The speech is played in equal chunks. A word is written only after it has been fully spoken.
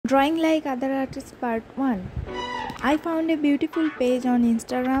Drawing like other artists part 1. I found a beautiful page on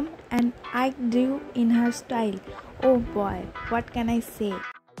Instagram and I drew in her style. Oh boy, what can I say?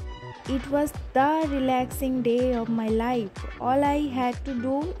 It was the relaxing day of my life. All I had to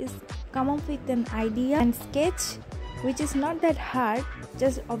do is come up with an idea and sketch, which is not that hard.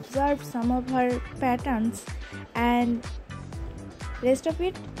 Just observe some of her patterns and rest of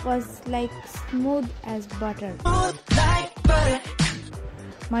it was like smooth as butter.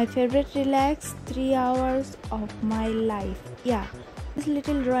 My favorite relax 3 hours of my life. Yeah, this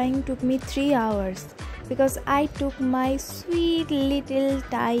little drawing took me 3 hours because I took my sweet little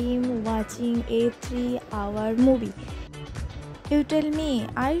time watching a 3-hour movie. You tell me,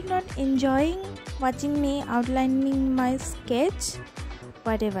 are you not enjoying watching me outlining my sketch?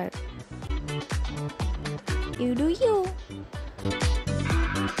 Whatever. You do you.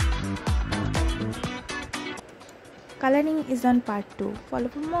 Coloring is on part 2. Follow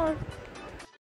for more.